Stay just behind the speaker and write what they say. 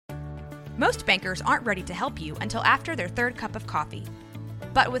Most bankers aren't ready to help you until after their third cup of coffee.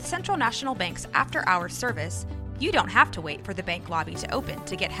 But with Central National Bank's after-hours service, you don't have to wait for the bank lobby to open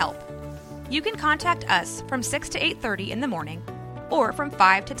to get help. You can contact us from 6 to 8:30 in the morning or from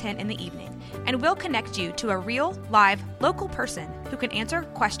 5 to 10 in the evening, and we'll connect you to a real, live, local person who can answer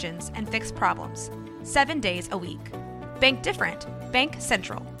questions and fix problems 7 days a week. Bank different. Bank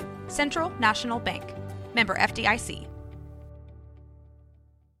Central. Central National Bank. Member FDIC.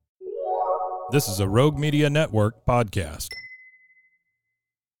 This is a Rogue Media Network podcast.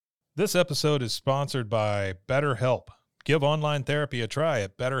 This episode is sponsored by BetterHelp. Give online therapy a try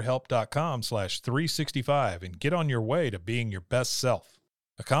at betterhelp.com/365 and get on your way to being your best self.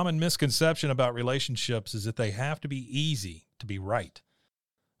 A common misconception about relationships is that they have to be easy to be right.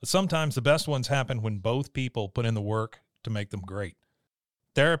 But sometimes the best ones happen when both people put in the work to make them great.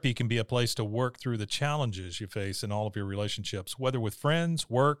 Therapy can be a place to work through the challenges you face in all of your relationships, whether with friends,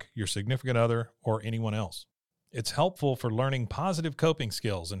 work, your significant other, or anyone else. It's helpful for learning positive coping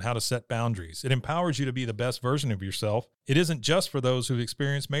skills and how to set boundaries. It empowers you to be the best version of yourself. It isn't just for those who've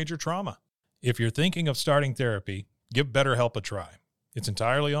experienced major trauma. If you're thinking of starting therapy, give BetterHelp a try. It's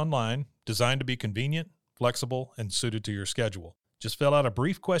entirely online, designed to be convenient, flexible, and suited to your schedule. Just fill out a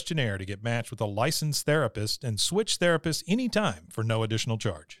brief questionnaire to get matched with a licensed therapist and switch therapists anytime for no additional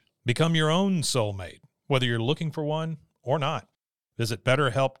charge. Become your own soulmate, whether you're looking for one or not. Visit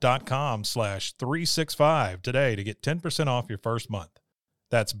betterhelp.com/365 today to get 10% off your first month.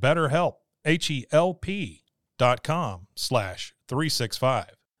 That's BetterHelp, HELP.com/365.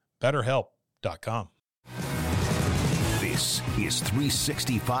 BetterHelp.com. This is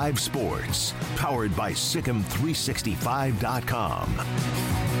 365 Sports, powered by Sikkim365.com.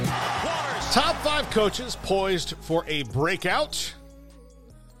 Top 5 coaches poised for a breakout.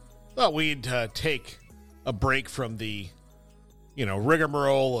 Thought we'd take a break from the,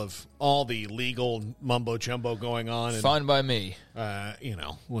 rigmarole of all the legal mumbo-jumbo going on. And, fine by me.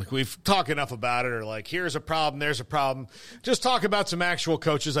 We've talked enough about it, or like, here's a problem, there's a problem. Just talk about some actual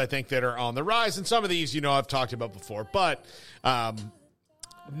coaches, I think, that are on the rise. And some of these, I've talked about before. But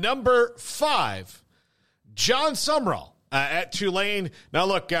number 5, John Sumrall at Tulane. Now,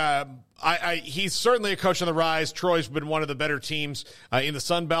 look, he's certainly a coach on the rise. Troy's been one of the better teams in the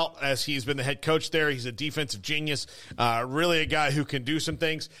Sun Belt as he's been the head coach there. He's a defensive genius, really a guy who can do some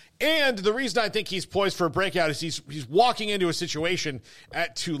things. And the reason I think he's poised for a breakout is he's walking into a situation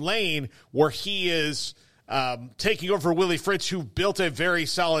at Tulane where he is taking over Willie Fritz, who built a very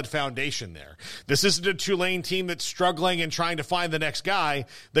solid foundation there. This isn't a Tulane team that's struggling and trying to find the next guy.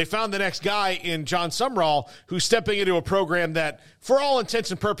 They found the next guy in John Sumrall, who's stepping into a program that, for all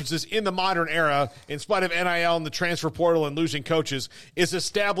intents and purposes, in the modern era, in spite of NIL and the transfer portal and losing coaches, is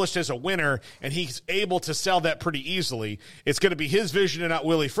established as a winner, and he's able to sell that pretty easily. It's going to be his vision and not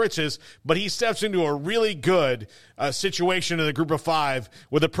Willie Fritz's, but he steps into a really good situation in the group of 5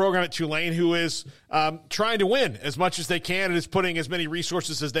 with a program at Tulane who is trying to win as much as they can and is putting as many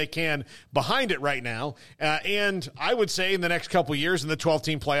resources as they can behind it right now. And I would say in the next couple of years in the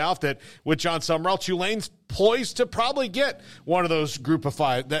 12-team playoff that with John Sumrall, Tulane's poised to probably get one of those group of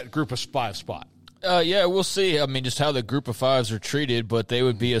 5 spot. Yeah, we'll see. I mean, just how the group of 5s are treated, but they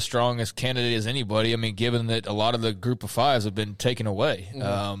would be as strong as candidate as anybody. I mean, given that a lot of the group of 5s have been taken away.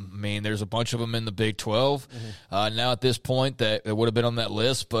 Mm-hmm. There's a bunch of them in the Big 12 now at this point that would have been on that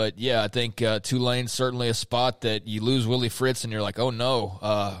list. But, yeah, I think Tulane's certainly a spot that you lose Willie Fritz and you're like, oh, no,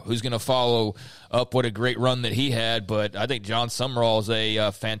 who's going to follow up what a great run that he had? But I think John Sumrall is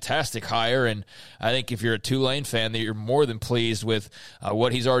a fantastic hire, and I think if you're a Tulane fan, that you're more than pleased with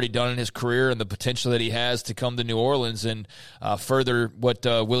what he's already done in his career and the potential that he has to come to New Orleans and further what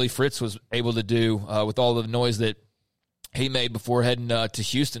Willie Fritz was able to do with all the noise that he made before heading to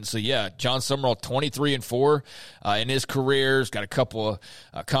Houston. So, yeah, John Sumrall, 23-4 in his career. He's got a couple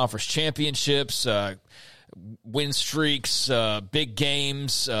of conference championships, win streaks, big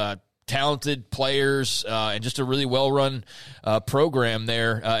games, talented players, and just a really well-run program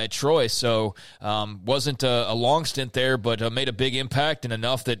there at Troy. So wasn't a long stint there, but made a big impact and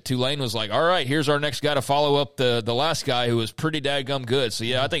enough that Tulane was like, all right, here's our next guy to follow up the last guy who was pretty dadgum good. So,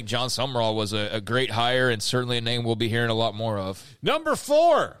 yeah, I think John Sumrall was a great hire and certainly a name we'll be hearing a lot more of. Number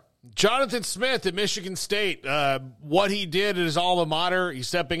 4. Jonathan Smith at Michigan State, what he did at his alma mater, he's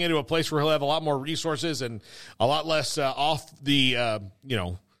stepping into a place where he'll have a lot more resources and a lot less off the,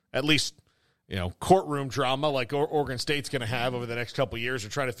 at least, courtroom drama like Oregon State's going to have over the next couple of years. They're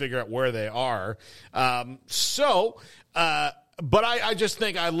trying to figure out where they are. But I just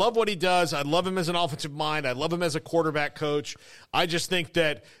think I love what he does. I love him as an offensive mind. I love him as a quarterback coach. I just think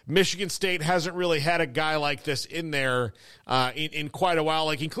that Michigan State hasn't really had a guy like this in there in quite a while,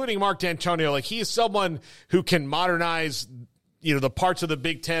 like including Mark D'Antonio. Like, he is someone who can modernize, the parts of the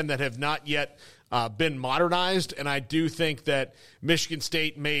Big Ten that have not yet been modernized, and I do think that Michigan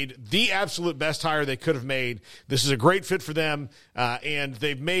State made the absolute best hire they could have made. This is a great fit for them, and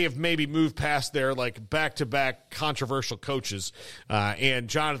they may have maybe moved past their back-to-back controversial coaches. And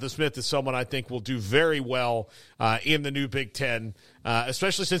Jonathan Smith is someone I think will do very well in the new Big Ten,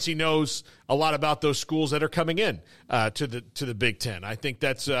 especially since he knows a lot about those schools that are coming in to the Big Ten. I think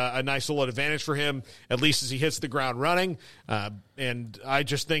that's a nice little advantage for him, at least as he hits the ground running. And I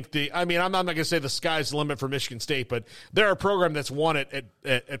just think I'm not going to say the sky's the limit for Michigan State, but they're a program that's won it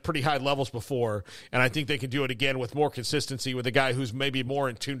at pretty high levels before, and I think they can do it again with more consistency with a guy who's maybe more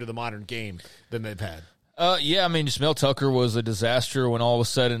in tune to the modern game than they've had. Jamel Tucker was a disaster when all was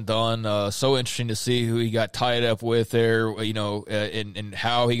said and done. So interesting to see who he got tied up with there, and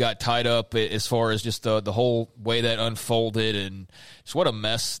how he got tied up as far as just the whole way that unfolded, and just what a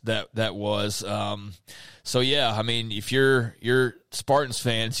mess that was. If you're Spartans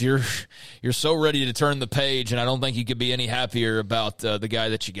fans, you're so ready to turn the page, and I don't think you could be any happier about the guy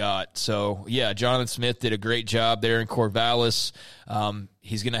that you got. So, Jonathan Smith did a great job there in Corvallis.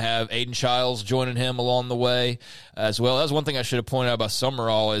 He's going to have Aiden Childs joining him along the way as well. That was one thing I should have pointed out about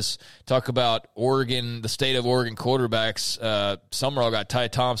Summerall is talk about Oregon, the state of Oregon quarterbacks. Summerall got Ty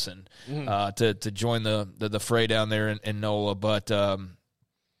Thompson to join the fray down there in NOLA, but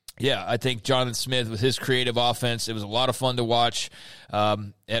I think Jonathan Smith with his creative offense, it was a lot of fun to watch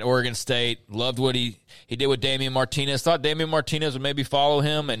at Oregon State. Loved what he did with Damian Martinez. Thought Damian Martinez would maybe follow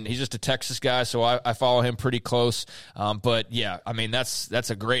him, and he's just a Texas guy, so I follow him pretty close. That's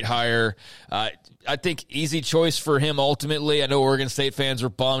a great hire. I think easy choice for him ultimately. I know Oregon State fans are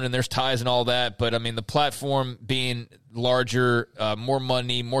bummed, and there's ties and all that, but, the platform being larger, more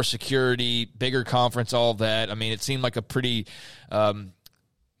money, more security, bigger conference, all of that, it seemed like a pretty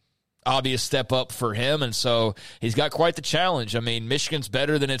obvious step up for him, and so he's got quite the challenge. Michigan's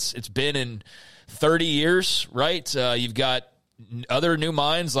better than it's been in 30 years, right? You've got other new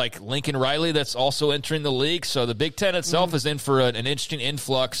minds like Lincoln Riley that's also entering the league, so the Big Ten itself is in for an interesting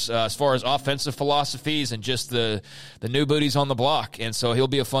influx as far as offensive philosophies and just the new booties on the block, and so he'll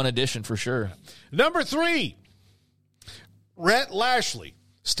be a fun addition for sure. Number 3, Rhett Lashley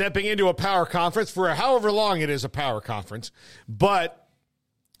stepping into a power conference for however long it is a power conference, but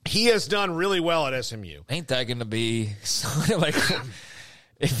he has done really well at SMU. Ain't that going to be like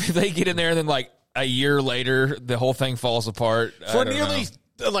if they get in there and then a year later the whole thing falls apart? For nearly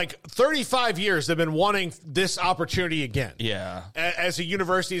 35 years, they've been wanting this opportunity again. Yeah, as a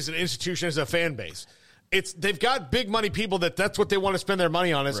university, as an institution, as a fan base. They've got big money people that's what they want to spend their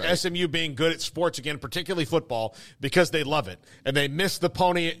money on, is right. SMU being good at sports again, particularly football, because they love it. And they miss the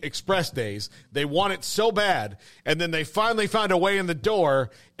Pony Express days. They want it so bad. And then they finally found a way in the door.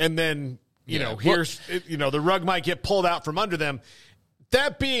 And then, the rug might get pulled out from under them.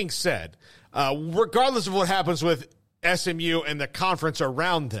 That being said, regardless of what happens with SMU and the conference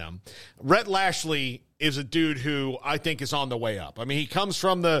around them, Rhett Lashley is a dude who I think is on the way up. He comes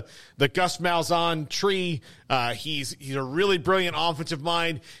from the Gus Malzahn tree. He's a really brilliant offensive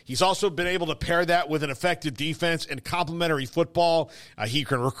mind. He's also been able to pair that with an effective defense and complementary football. He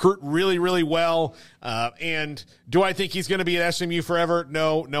can recruit really, really well. And do I think he's going to be at SMU forever?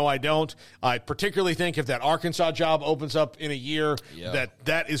 No, I don't. I particularly think if that Arkansas job opens up in a year,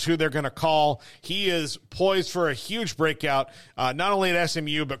 that is who they're going to call. He is poised for a huge breakout, not only at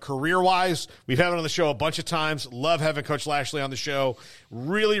SMU, but career-wise. We've had him on the show a bunch of times. Love having Coach Lashley on the show.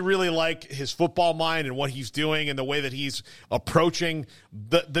 Really, really like his football mind and what he's doing and the way that he's approaching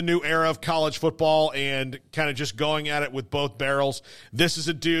the new era of college football and kind of just going at it with both barrels. This is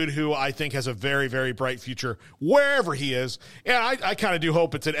a dude who I think has a very, very bright future wherever he is. And I kind of do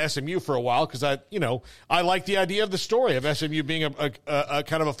hope it's at SMU for a while because I like the idea of the story of SMU being a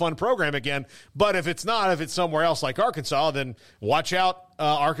kind of a fun program again. But if it's not, if it's somewhere else like Arkansas, then watch out.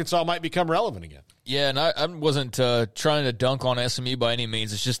 Arkansas might become relevant again. Yeah, and I wasn't trying to dunk on SMU by any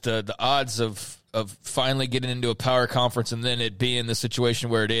means. It's just the odds of finally getting into a power conference and then it being the situation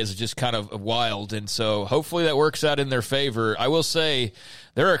where it is just kind of wild. And so hopefully that works out in their favor. I will say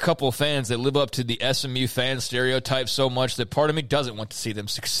there are a couple of fans that live up to the SMU fan stereotype so much that part of me doesn't want to see them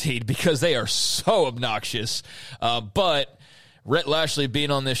succeed because they are so obnoxious. But Rhett Lashley being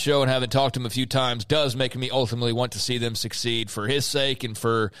on this show and having talked to him a few times does make me ultimately want to see them succeed for his sake and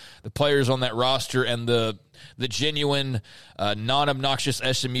for the players on that roster and the genuine, non-obnoxious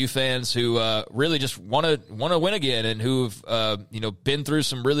SMU fans who really just want to win again and who've been through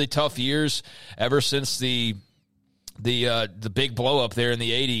some really tough years ever since the big blow up there in the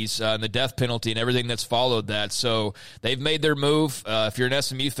 80s and the death penalty and everything that's followed that. So they've made their move. If you're an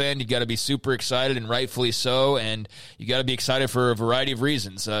SMU fan, you got to be super excited, and rightfully so. And you got to be excited for a variety of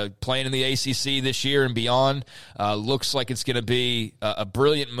reasons. Playing in the ACC this year and beyond looks like it's going to be a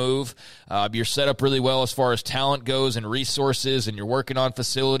brilliant move. You're set up really well as far as talent goes and resources, and you're working on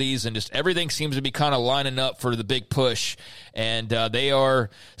facilities, and just everything seems to be kind of lining up for the big push. And they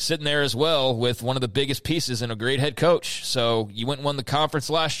are sitting there as well with one of the biggest pieces and a great head coach. So you went and won the conference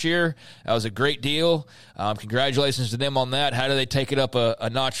last year. That was a great deal. Congratulations to them on that. How do they take it up a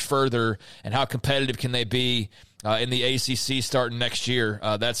notch further, and how competitive can they be in the ACC starting next year?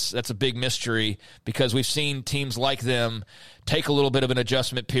 That's a big mystery, because we've seen teams like them take a little bit of an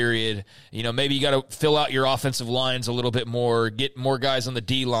adjustment period. Maybe you got to fill out your offensive lines a little bit more, get more guys on the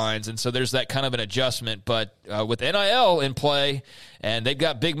D lines, and so there's that kind of an adjustment. But with NIL in play, and they've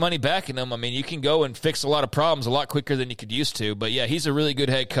got big money backing them, I mean, you can go and fix a lot of problems a lot quicker than you could used to. But yeah, he's a really good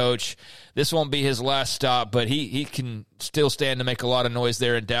head coach. This won't be his last stop, but he can still stand to make a lot of noise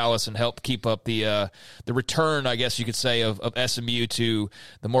there in Dallas and help keep up the return, I guess you could say, of SMU to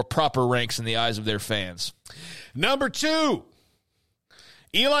the more proper ranks in the eyes of their fans. Number 2,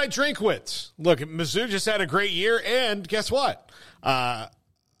 Eli Drinkwitz. Look, Mizzou just had a great year, and guess what?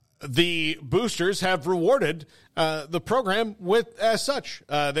 The boosters have rewarded the program with as such.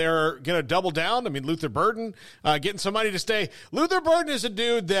 They're going to double down. I mean, Luther Burden getting some money to stay. Luther Burden is a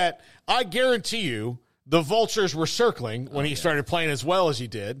dude that I guarantee you the vultures were circling when he started playing as well as he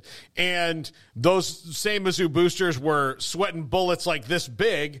did. And those same Mizzou boosters were sweating bullets like this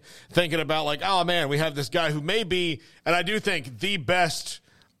big, thinking about like, oh, man, we have this guy who may be, and I do think the best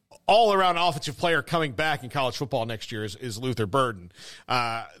all-around offensive player coming back in college football next year is Luther Burden.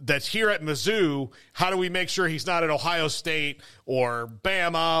 That's here at Mizzou. How do we make sure he's not at Ohio State or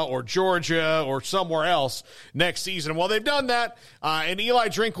Bama or Georgia or somewhere else next season? Well, they've done that, and Eli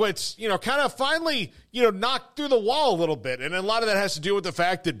Drinkwitz, kind of finally, knocked through the wall a little bit, and a lot of that has to do with the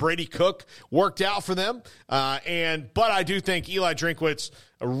fact that Brady Cook worked out for them. But I do think Eli Drinkwitz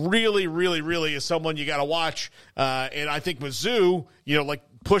really, really, really is someone you got to watch, and I think Mizzou,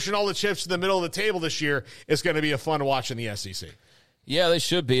 pushing all the chips to the middle of the table this year is going to be a fun watch in the SEC. Yeah, they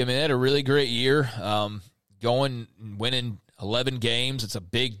should be. I mean, they had a really great year, going and winning 11 games. It's a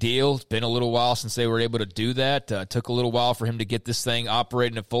big deal. It's been a little while since they were able to do that. Took a little while for him to get this thing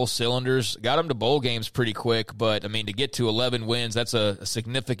operating at full cylinders. Got him to bowl games pretty quick, but, I mean, to get to 11 wins, that's a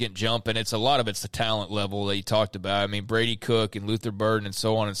significant jump, and a lot of it's the talent level that you talked about. I mean, Brady Cook and Luther Burden and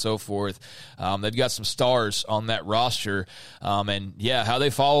so on and so forth. They've got some stars on that roster. And, yeah, how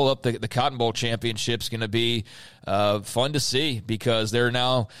they follow up the Cotton Bowl championship is going to be fun to see, because there are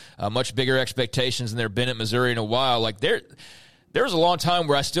now much bigger expectations than there have been at Missouri in a while. Like, there was a long time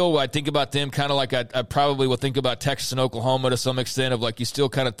where I think about them kind of like I probably will think about Texas and Oklahoma to some extent, of like you still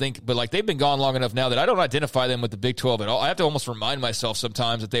kind of think, but like they've been gone long enough now that I don't identify them with the Big 12 at all. I have to almost remind myself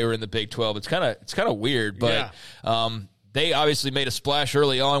sometimes that they were in the Big 12. It's kind of weird, but they obviously made a splash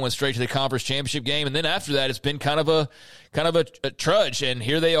early on, went straight to the conference championship game, and then after that, it's been kind of a trudge. And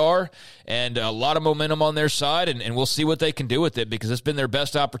here they are, and a lot of momentum on their side, and we'll see what they can do with it, because it's been their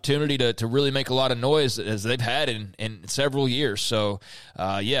best opportunity to really make a lot of noise as they've had in several years. So,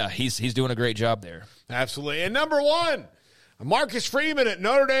 he's doing a great job there. Absolutely. And number 1, Marcus Freeman at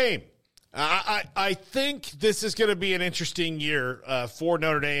Notre Dame. I think this is going to be an interesting year for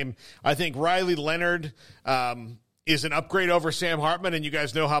Notre Dame. I think Riley Leonard is an upgrade over Sam Hartman, and you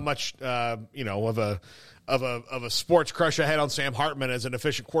guys know how much of a sports crush I had on Sam Hartman as an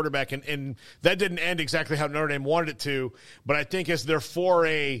efficient quarterback, and that didn't end exactly how Notre Dame wanted it to. But I think as their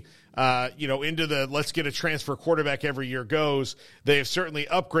foray into the let's get a transfer quarterback every year goes, they have certainly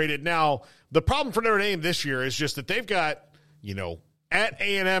upgraded. Now, the problem for Notre Dame this year is just that they've got, at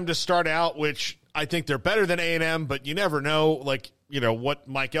A&M to start out, which I think they're better than A&M, but you never know, what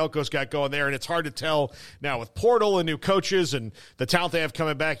Mike Elko's got going there, and it's hard to tell now with Portal and new coaches and the talent they have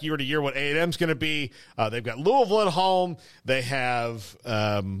coming back year to year what A&M's going to be. They've got Louisville at home. They have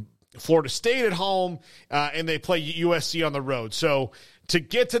Florida State at home, and they play USC on the road. So to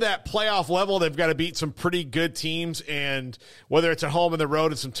get to that playoff level, they've got to beat some pretty good teams, and whether it's at home and the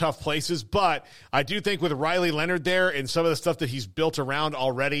road in some tough places. But I do think with Riley Leonard there and some of the stuff that he's built around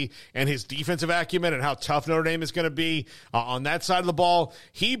already, and his defensive acumen and how tough Notre Dame is going to be on that side of the ball,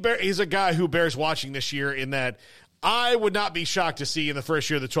 he's a guy who bears watching this year, in that I would not be shocked to see in the first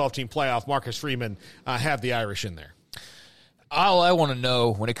year of the 12-team playoff Marcus Freeman have the Irish in there. All I want to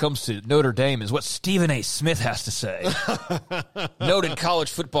know when it comes to Notre Dame is what Stephen A. Smith has to say. Noted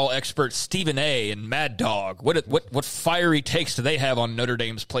college football expert Stephen A. and Mad Dog. What fiery takes do they have on Notre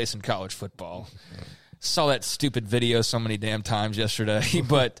Dame's place in college football? Saw that stupid video so many damn times yesterday,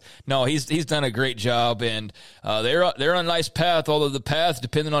 but no, he's done a great job, and they're on a nice path. Although the path,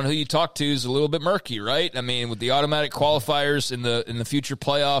 depending on who you talk to, is a little bit murky, right? I mean, with the automatic qualifiers in the future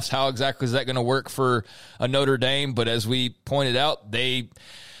playoffs, how exactly is that going to work for a Notre Dame? But as we pointed out,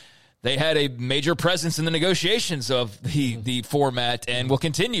 they had a major presence in the negotiations of the format and will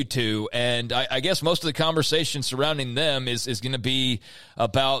continue to. And I guess most of the conversation surrounding them is going to be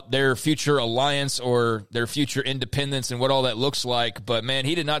about their future alliance or their future independence and what all that looks like. But, man,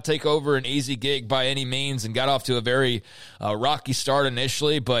 he did not take over an easy gig by any means and got off to a very rocky start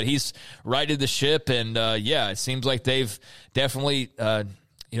initially. But he's righted the ship, and, it seems like they've definitely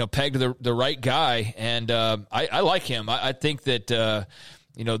pegged the right guy. And I like him. I think that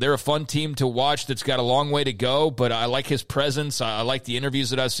they're a fun team to watch that's got a long way to go, but I like his presence. I like the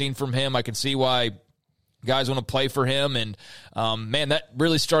interviews that I've seen from him. I can see why guys want to play for him. And, that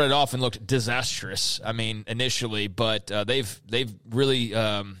really started off and looked disastrous, initially. But they've really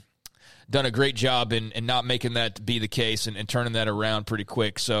done a great job in not making that be the case and turning that around pretty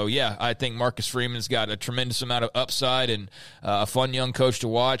quick. So, I think Marcus Freeman's got a tremendous amount of upside and a fun young coach to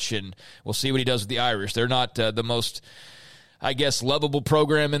watch, and we'll see what he does with the Irish. They're not the most, I guess, lovable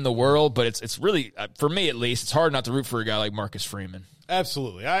program in the world, but it's really, for me at least, it's hard not to root for a guy like Marcus Freeman.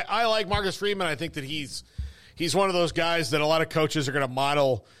 Absolutely. I like Marcus Freeman. I think that he's one of those guys that a lot of coaches are going to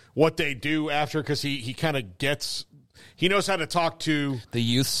model what they do after, because he kind of gets – he knows how to talk to the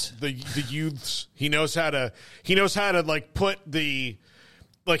youths. The youths. He knows how to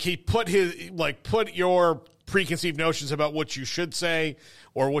put your preconceived notions about what you should say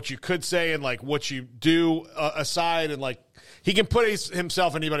or what you could say and what you do aside, and he can put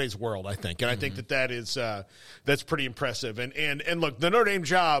himself in anybody's world, I think. And I think that's pretty impressive. And look, the Notre Dame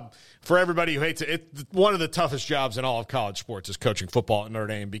job, for everybody who hates it, it's one of the toughest jobs in all of college sports is coaching football at Notre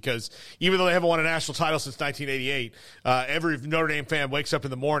Dame, because even though they haven't won a national title since 1988, every Notre Dame fan wakes up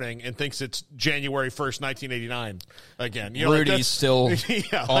in the morning and thinks it's January 1st, 1989 again. Rudy's still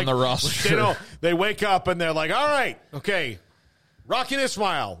on the roster. They wake up and they're like, all right, okay, Rocky and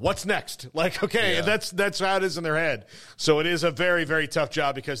Ismail, what's next? That's how it is in their head. So it is a very, very tough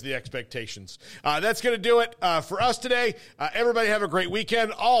job because of the expectations. That's going to do it for us today. Everybody have a great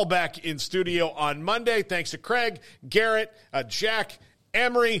weekend. All back in studio on Monday. Thanks to Craig, Garrett, Jack,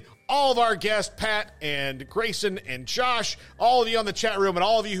 Emery, all of our guests, Pat and Grayson and Josh, all of you on the chat room, and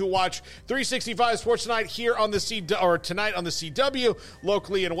all of you who watch 365 Sports Tonight here on tonight on the CW,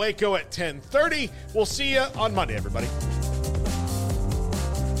 locally in Waco at 10:30. We'll see you on Monday, everybody.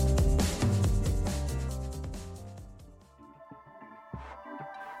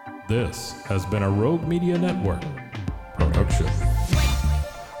 This has been a Rogue Media Network production.